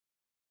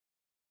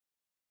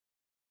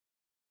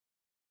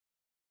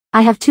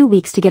I have 2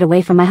 weeks to get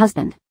away from my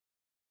husband.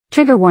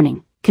 Trigger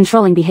warning: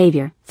 controlling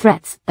behavior,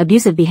 threats,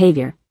 abusive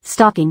behavior,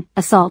 stalking,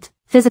 assault,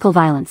 physical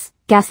violence,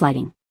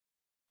 gaslighting.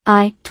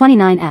 I,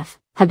 29F,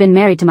 have been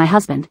married to my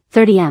husband,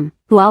 30M,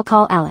 who I'll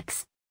call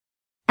Alex.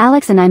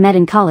 Alex and I met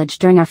in college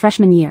during our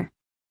freshman year.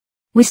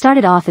 We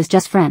started off as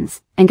just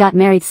friends, and got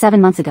married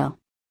 7 months ago.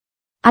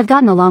 I've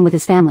gotten along with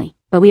his family,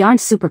 but we aren't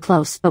super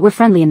close, but we're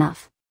friendly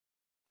enough.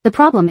 The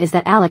problem is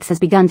that Alex has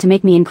begun to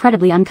make me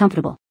incredibly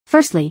uncomfortable.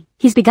 Firstly,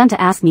 he's begun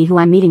to ask me who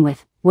I'm meeting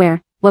with,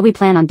 where, what we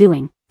plan on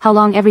doing, how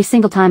long every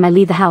single time I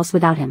leave the house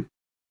without him.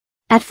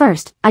 At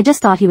first, I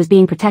just thought he was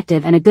being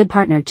protective and a good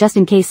partner just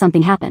in case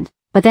something happened,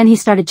 but then he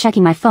started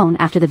checking my phone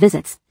after the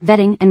visits,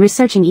 vetting and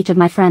researching each of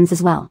my friends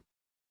as well.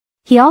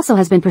 He also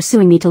has been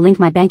pursuing me to link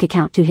my bank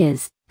account to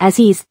his, as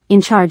he's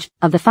in charge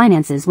of the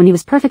finances when he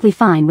was perfectly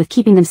fine with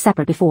keeping them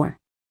separate before.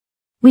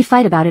 We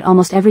fight about it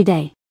almost every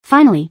day.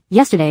 Finally,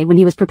 yesterday when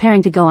he was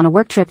preparing to go on a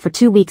work trip for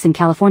 2 weeks in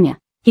California,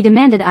 he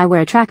demanded I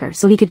wear a tracker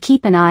so he could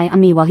keep an eye on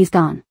me while he's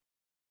gone.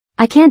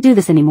 I can't do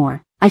this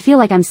anymore. I feel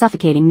like I'm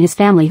suffocating. His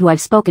family, who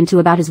I've spoken to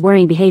about his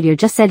worrying behavior,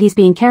 just said he's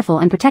being careful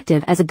and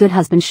protective as a good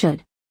husband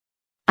should.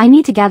 I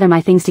need to gather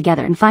my things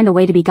together and find a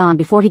way to be gone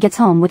before he gets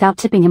home without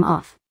tipping him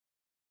off.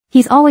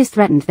 He's always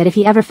threatened that if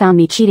he ever found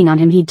me cheating on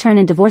him he'd turn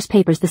in divorce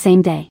papers the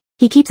same day.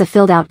 He keeps a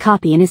filled-out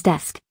copy in his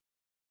desk.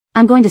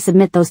 I'm going to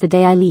submit those the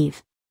day I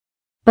leave.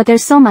 But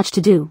there's so much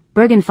to do: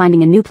 Bergen,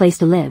 finding a new place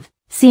to live,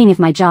 seeing if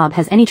my job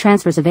has any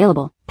transfers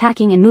available,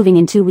 packing and moving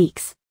in 2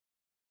 weeks.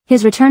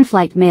 His return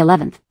flight May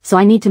 11th, so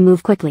I need to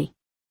move quickly.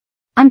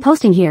 I'm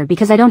posting here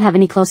because I don't have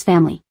any close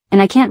family,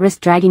 and I can't risk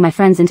dragging my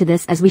friends into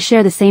this as we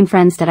share the same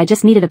friends. That I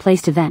just needed a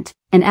place to vent,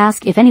 and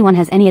ask if anyone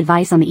has any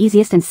advice on the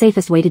easiest and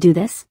safest way to do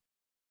this.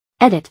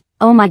 Edit: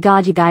 oh my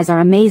god, you guys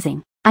are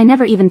amazing. I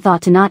never even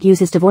thought to not use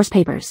his divorce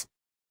papers.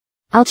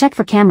 I'll check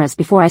for cameras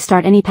before I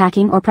start any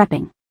packing or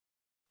prepping.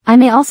 I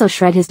may also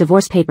shred his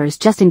divorce papers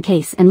just in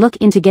case and look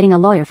into getting a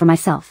lawyer for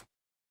myself.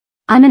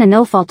 I'm in a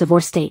no-fault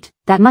divorce state,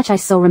 that much I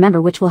so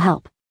remember, which will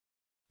help.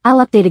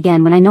 I'll update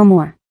again when I know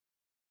more.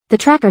 The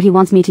tracker he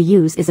wants me to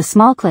use is a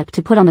small clip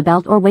to put on the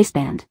belt or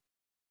waistband.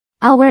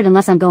 I'll wear it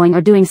unless I'm going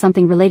or doing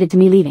something related to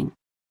me leaving.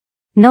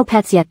 No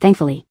pets yet,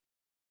 thankfully.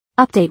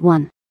 Update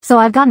 1. So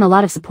I've gotten a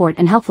lot of support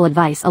and helpful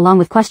advice along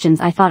with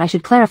questions I thought I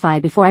should clarify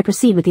before I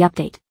proceed with the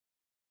update.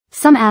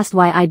 Some asked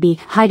why I'd be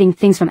hiding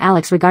things from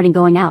Alex regarding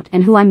going out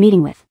and who I'm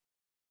meeting with.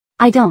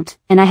 I don't,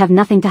 and I have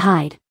nothing to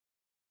hide.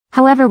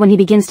 However, when he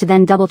begins to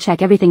then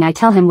double-check everything I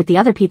tell him with the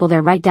other people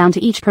there, right down to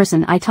each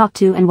person I talked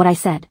to and what I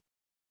said.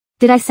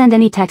 Did I send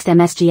any text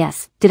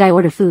MSGs? Did I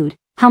order food?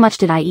 How much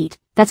did I eat?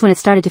 That's when it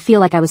started to feel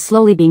like I was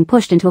slowly being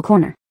pushed into a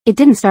corner. It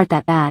didn't start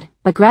that bad,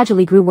 but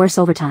gradually grew worse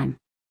over time.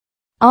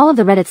 All of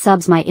the Reddit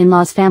subs my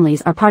in-laws'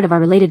 families are part of our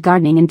related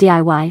gardening and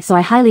DIY, so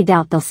I highly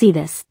doubt they'll see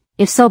this.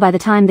 If so, by the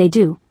time they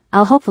do,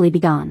 I'll hopefully be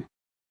gone.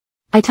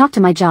 I talked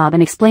to my job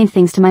and explained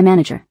things to my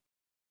manager.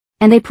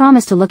 And they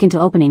promised to look into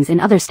openings in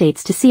other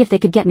states to see if they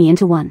could get me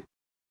into one.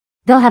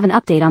 They'll have an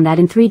update on that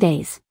in 3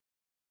 days.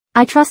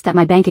 I trust that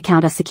my bank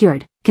account is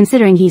secured,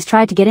 considering he's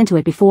tried to get into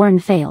it before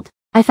and failed.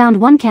 I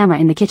found one camera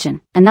in the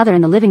kitchen, another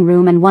in the living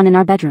room and one in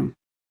our bedroom.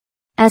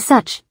 As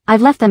such,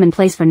 I've left them in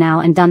place for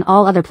now and done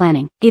all other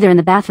planning, either in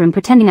the bathroom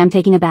pretending I'm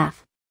taking a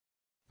bath.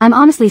 I'm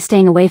honestly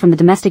staying away from the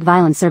domestic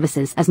violence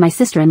services as my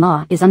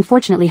sister-in-law is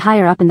unfortunately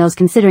higher up in those,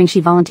 considering she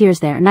volunteers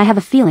there, and I have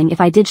a feeling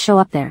if I did show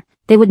up there,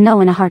 they would know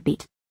in a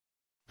heartbeat.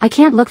 I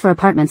can't look for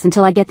apartments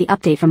until I get the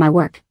update from my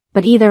work,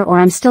 but either or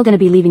I'm still gonna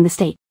be leaving the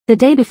state. The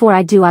day before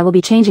I do, I will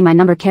be changing my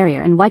number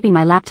carrier and wiping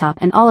my laptop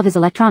and all of his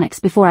electronics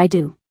before I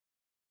do.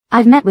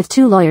 I've met with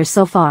 2 lawyers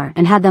so far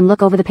and had them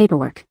look over the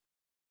paperwork.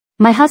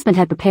 My husband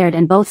had prepared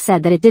and both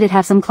said that it did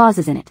have some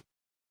clauses in it.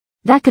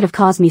 That could have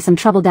caused me some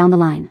trouble down the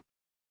line.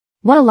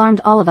 What alarmed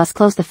all of us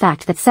close the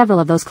fact that several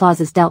of those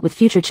clauses dealt with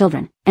future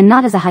children, and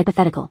not as a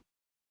hypothetical.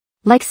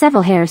 Like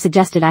several hair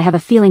suggested, I have a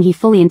feeling he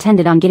fully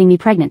intended on getting me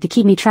pregnant to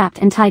keep me trapped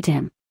and tied to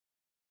him.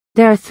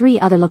 There are 3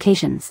 other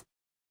locations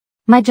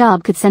my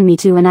job could send me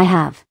to, and I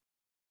have,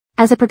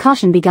 as a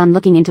precaution, begun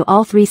looking into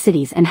all 3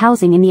 cities and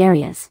housing in the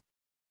areas.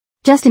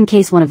 Just in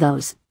case one of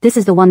those, this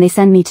is the one they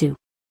send me to.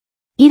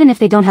 Even if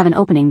they don't have an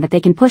opening that they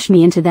can push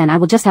me into, then I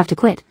will just have to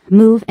quit,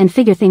 move and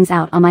figure things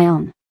out on my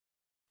own.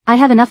 I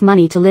have enough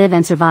money to live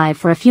and survive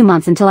for a few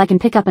months until I can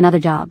pick up another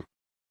job.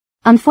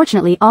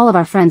 Unfortunately, all of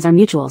our friends are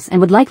mutuals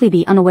and would likely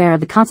be unaware of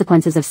the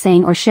consequences of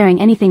saying or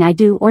sharing anything I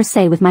do or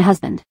say with my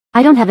husband.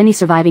 I don't have any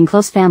surviving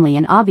close family,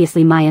 and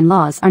obviously my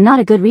in-laws are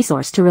not a good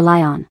resource to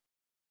rely on.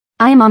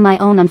 I am on my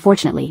own,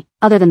 unfortunately,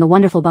 other than the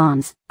wonderful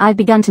bonds I've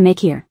begun to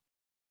make here.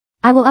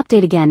 I will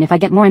update again if I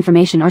get more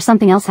information or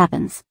something else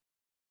happens.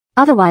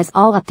 Otherwise,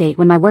 I'll update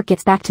when my work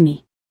gets back to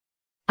me.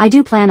 I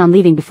do plan on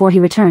leaving before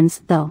he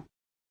returns, though,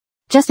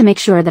 just to make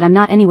sure that I'm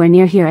not anywhere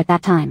near here at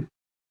that time.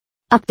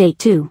 Update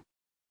 2.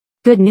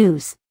 Good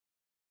news.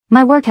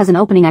 My work has an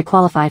opening I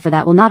qualify for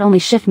that will not only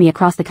shift me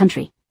across the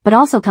country, but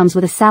also comes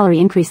with a salary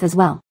increase as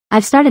well.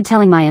 I've started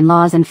telling my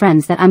in-laws and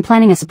friends that I'm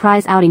planning a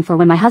surprise outing for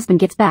when my husband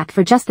gets back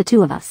for just the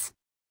 2 of us.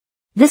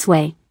 This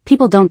way,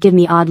 people don't give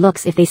me odd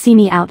looks if they see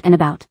me out and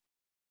about.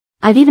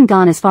 I've even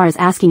gone as far as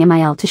asking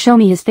MIL to show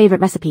me his favorite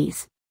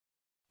recipes.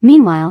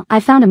 Meanwhile, I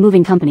found a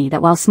moving company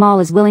that while small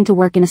is willing to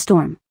work in a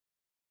storm.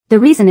 The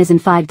reason is in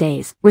 5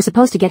 days, we're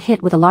supposed to get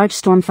hit with a large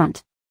storm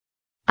front.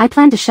 I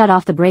plan to shut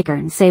off the breaker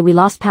and say we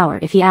lost power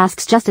if he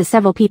asks, just as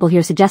several people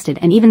here suggested,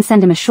 and even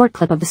send him a short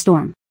clip of the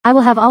storm. I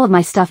will have all of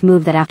my stuff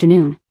moved that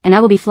afternoon, and I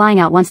will be flying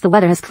out once the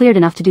weather has cleared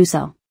enough to do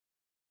so.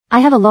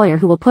 I have a lawyer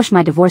who will push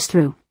my divorce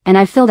through, and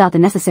I've filled out the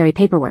necessary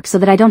paperwork so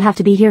that I don't have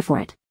to be here for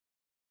it.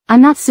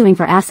 I'm not suing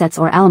for assets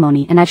or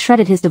alimony, and I've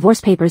shredded his divorce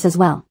papers as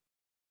well.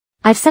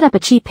 I've set up a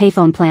cheap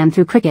payphone plan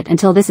through Cricket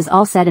until this is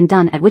all said and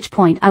done, at which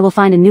point I will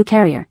find a new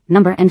carrier,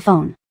 number and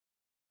phone.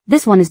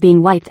 This one is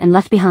being wiped and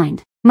left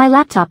behind. My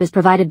laptop is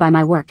provided by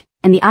my work,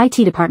 and the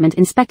IT department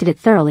inspected it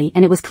thoroughly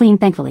and it was clean,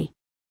 thankfully.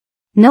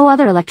 No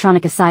other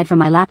electronic aside from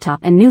my laptop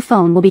and new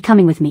phone will be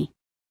coming with me.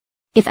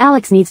 If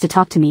Alex needs to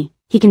talk to me,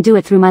 he can do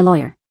it through my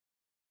lawyer.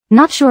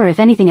 Not sure if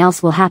anything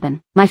else will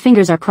happen. My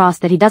fingers are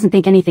crossed that he doesn't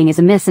think anything is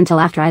amiss until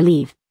after I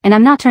leave, and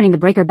I'm not turning the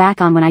breaker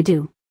back on when I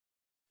do.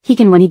 He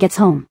can when he gets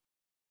home.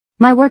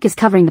 My work is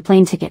covering the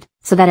plane ticket,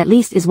 so that at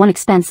least is one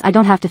expense I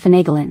don't have to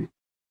finagle in.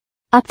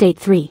 Update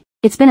 3.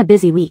 It's been a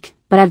busy week,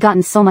 but I've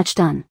gotten so much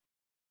done.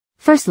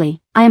 Firstly,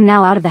 I am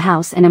now out of the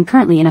house and am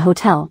currently in a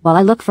hotel while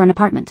I look for an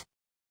apartment.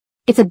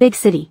 It's a big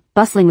city,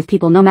 bustling with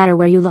people no matter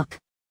where you look.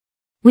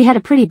 We had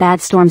a pretty bad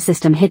storm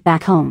system hit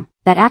back home,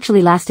 that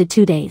actually lasted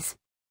 2 days.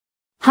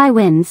 High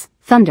winds,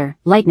 thunder,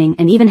 lightning,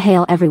 and even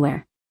hail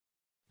everywhere.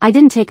 I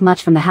didn't take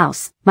much from the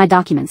house: my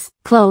documents,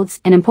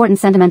 clothes, and important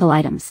sentimental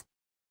items.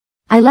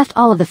 I left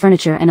all of the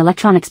furniture and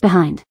electronics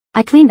behind.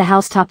 I cleaned the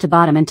house top to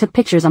bottom and took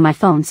pictures on my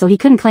phone so he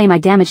couldn't claim I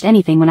damaged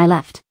anything when I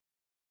left.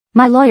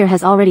 My lawyer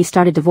has already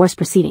started divorce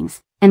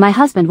proceedings, and my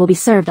husband will be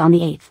served on the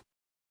 8th.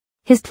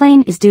 His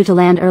plane is due to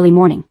land early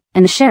morning,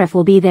 and the sheriff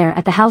will be there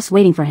at the house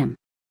waiting for him.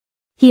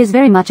 He is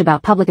very much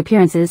about public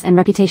appearances and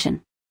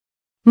reputation.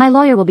 My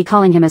lawyer will be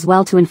calling him as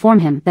well to inform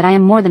him that I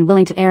am more than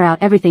willing to air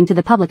out everything to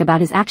the public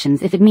about his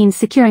actions if it means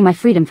securing my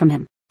freedom from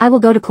him. I will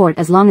go to court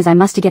as long as I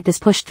must to get this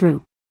pushed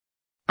through.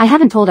 I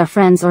haven't told our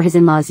friends or his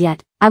in-laws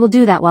yet. I will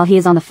do that while he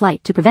is on the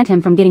flight to prevent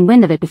him from getting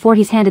wind of it before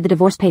he's handed the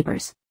divorce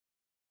papers.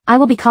 I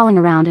will be calling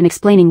around and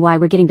explaining why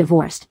we're getting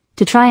divorced,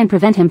 to try and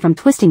prevent him from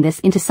twisting this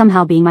into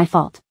somehow being my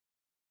fault.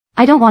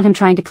 I don't want him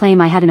trying to claim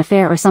I had an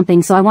affair or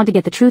something, so I want to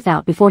get the truth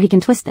out before he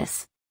can twist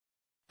this.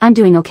 I'm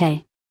doing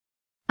okay.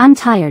 I'm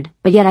tired,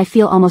 but yet I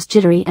feel almost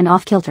jittery and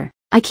off-kilter.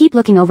 I keep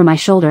looking over my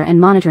shoulder and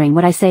monitoring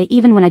what I say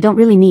even when I don't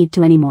really need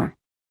to anymore.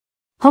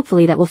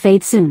 Hopefully that will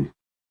fade soon.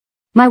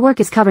 My work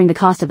is covering the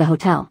cost of the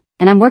hotel,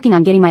 and I'm working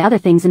on getting my other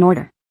things in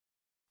order.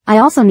 I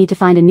also need to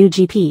find a new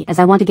GP as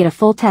I want to get a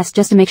full test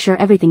just to make sure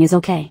everything is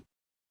okay.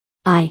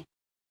 I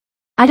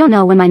don't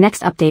know when my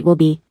next update will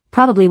be,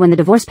 probably when the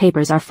divorce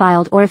papers are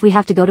filed or if we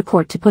have to go to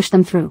court to push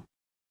them through.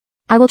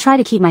 I will try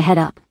to keep my head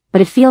up,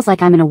 but it feels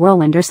like I'm in a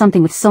whirlwind or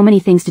something with so many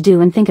things to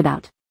do and think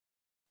about.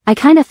 I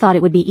kinda thought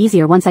it would be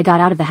easier once I got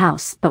out of the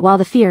house, but while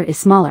the fear is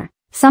smaller,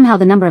 somehow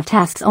the number of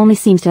tasks only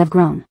seems to have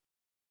grown.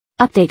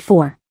 Update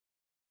 4.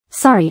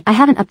 Sorry, I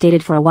haven't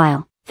updated for a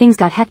while. Things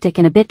got hectic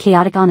and a bit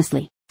chaotic,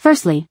 honestly.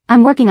 Firstly,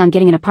 I'm working on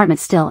getting an apartment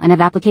still and have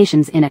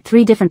applications in at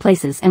 3 different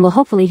places and will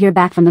hopefully hear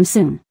back from them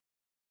soon.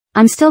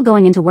 I'm still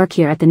going into work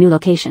here at the new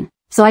location,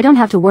 so I don't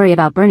have to worry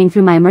about burning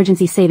through my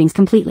emergency savings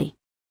completely.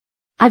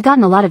 I've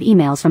gotten a lot of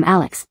emails from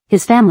Alex,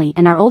 his family,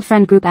 and our old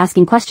friend group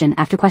asking question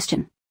after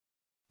question.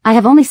 I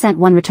have only sent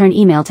one return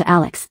email to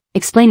Alex,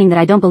 explaining that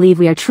I don't believe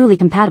we are truly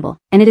compatible,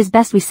 and it is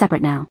best we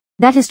separate now.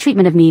 That his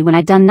treatment of me when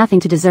I'd done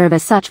nothing to deserve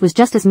as such was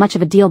just as much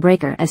of a deal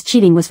breaker as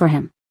cheating was for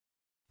him.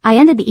 I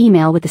ended the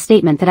email with the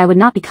statement that I would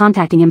not be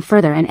contacting him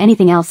further and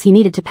anything else he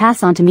needed to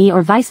pass on to me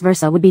or vice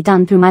versa would be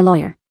done through my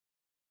lawyer.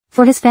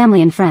 For his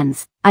family and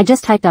friends, I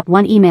just typed up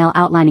one email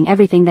outlining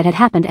everything that had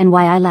happened and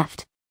why I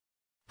left.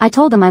 I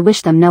told them I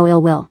wished them no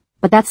ill will,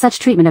 but that such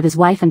treatment of his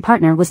wife and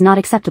partner was not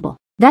acceptable.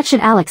 That should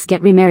Alex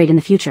get remarried in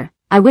the future,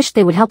 I wished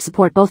they would help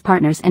support both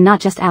partners and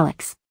not just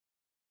Alex.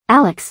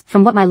 Alex,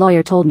 from what my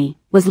lawyer told me,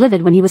 was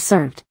livid when he was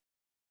served.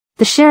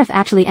 The sheriff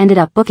actually ended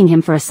up booking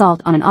him for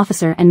assault on an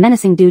officer and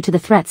menacing due to the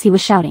threats he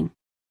was shouting.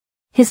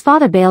 His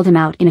father bailed him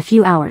out in a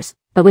few hours,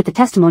 but with the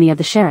testimony of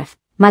the sheriff,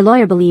 my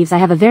lawyer believes I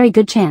have a very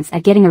good chance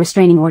at getting a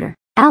restraining order.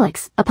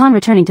 Alex, upon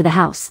returning to the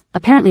house,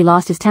 apparently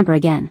lost his temper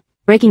again,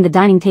 breaking the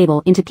dining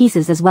table into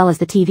pieces as well as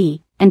the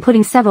TV, and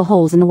putting several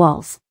holes in the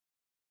walls.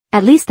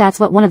 At least that's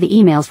what one of the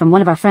emails from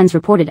one of our friends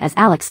reported, as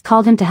Alex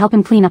called him to help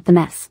him clean up the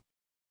mess.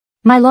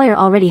 My lawyer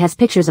already has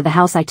pictures of the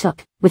house I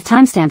took, with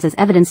timestamps as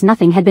evidence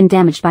nothing had been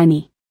damaged by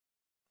me.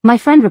 My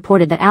friend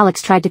reported that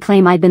Alex tried to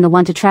claim I'd been the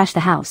one to trash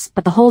the house,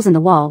 but the holes in the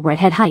wall were at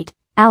head height.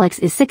 Alex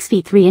is 6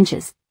 feet 3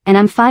 inches, and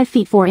I'm 5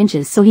 feet 4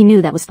 inches, so he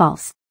knew that was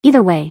false.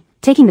 Either way,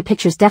 taking the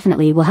pictures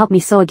definitely will help me,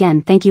 so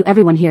again thank you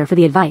everyone here for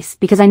the advice,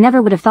 because I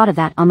never would have thought of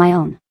that on my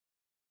own.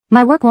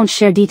 My work won't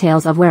share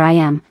details of where I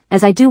am,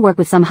 as I do work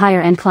with some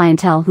higher-end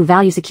clientele who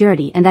value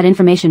security, and that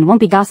information won't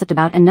be gossiped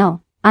about, and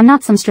no, I'm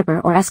not some stripper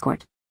or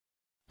escort.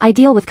 I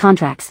deal with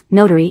contracts,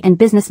 notary, and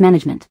business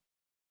management.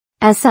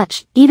 As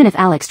such, even if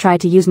Alex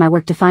tried to use my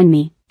work to find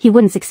me, he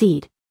wouldn't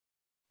succeed.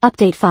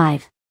 Update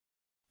 5.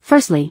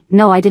 Firstly,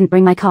 no, I didn't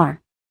bring my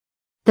car.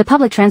 The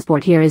public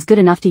transport here is good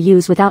enough to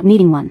use without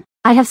needing one.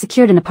 I have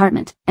secured an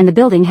apartment, and the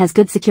building has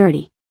good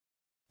security.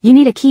 You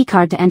need a key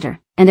card to enter,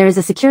 and there is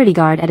a security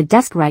guard at a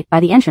desk right by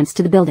the entrance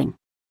to the building.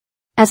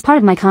 As part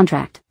of my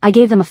contract, I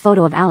gave them a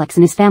photo of Alex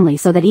and his family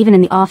so that even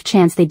in the off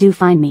chance they do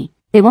find me,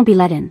 they won't be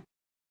let in.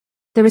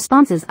 The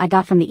responses I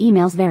got from the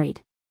emails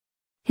varied.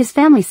 His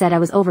family said I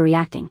was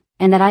overreacting,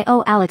 and that I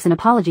owe Alex an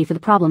apology for the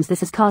problems this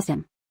has caused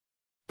him.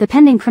 The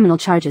pending criminal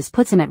charges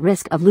puts him at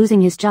risk of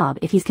losing his job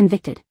if he's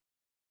convicted.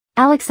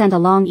 Alex sent a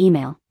long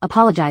email,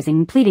 apologizing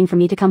and pleading for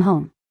me to come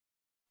home.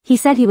 He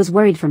said he was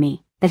worried for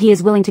me, that he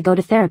is willing to go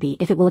to therapy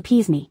if it will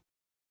appease me.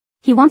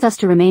 He wants us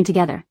to remain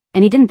together,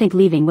 and he didn't think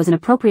leaving was an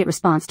appropriate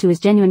response to his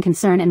genuine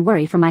concern and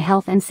worry for my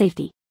health and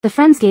safety. The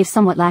friends gave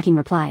somewhat lacking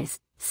replies,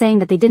 saying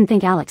that they didn't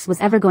think Alex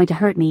was ever going to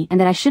hurt me and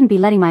that I shouldn't be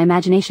letting my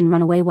imagination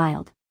run away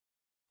wild.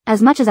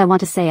 As much as I want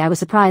to say I was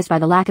surprised by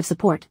the lack of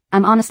support,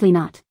 I'm honestly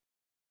not.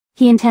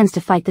 He intends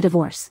to fight the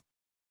divorce.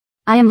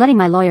 I am letting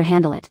my lawyer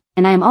handle it,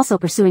 and I am also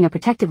pursuing a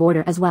protective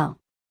order as well.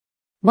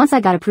 Once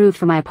I got approved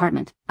for my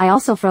apartment, I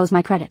also froze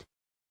my credit.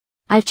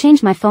 I've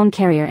changed my phone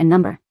carrier and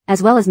number,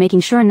 as well as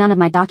making sure none of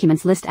my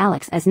documents list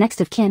Alex as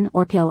next of kin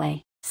or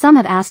POA. Some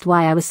have asked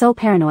why I was so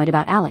paranoid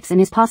about Alex and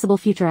his possible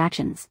future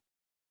actions.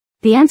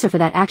 The answer for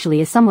that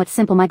actually is somewhat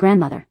simple: my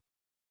grandmother.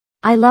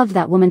 I loved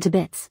that woman to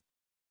bits.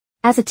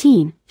 As a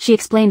teen, she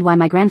explained why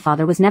my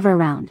grandfather was never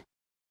around.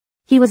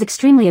 He was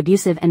extremely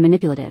abusive and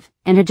manipulative,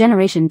 and her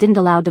generation didn't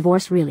allow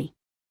divorce really.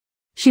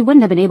 She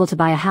wouldn't have been able to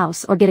buy a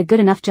house or get a good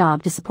enough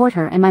job to support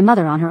her and my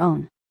mother on her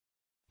own.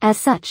 As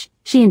such,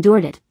 she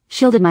endured it,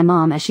 shielded my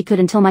mom as she could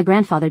until my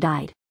grandfather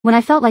died. When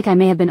I felt like I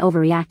may have been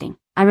overreacting,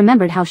 I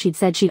remembered how she'd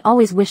said she'd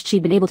always wished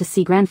she'd been able to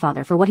see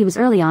grandfather for what he was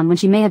early on when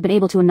she may have been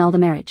able to annul the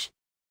marriage.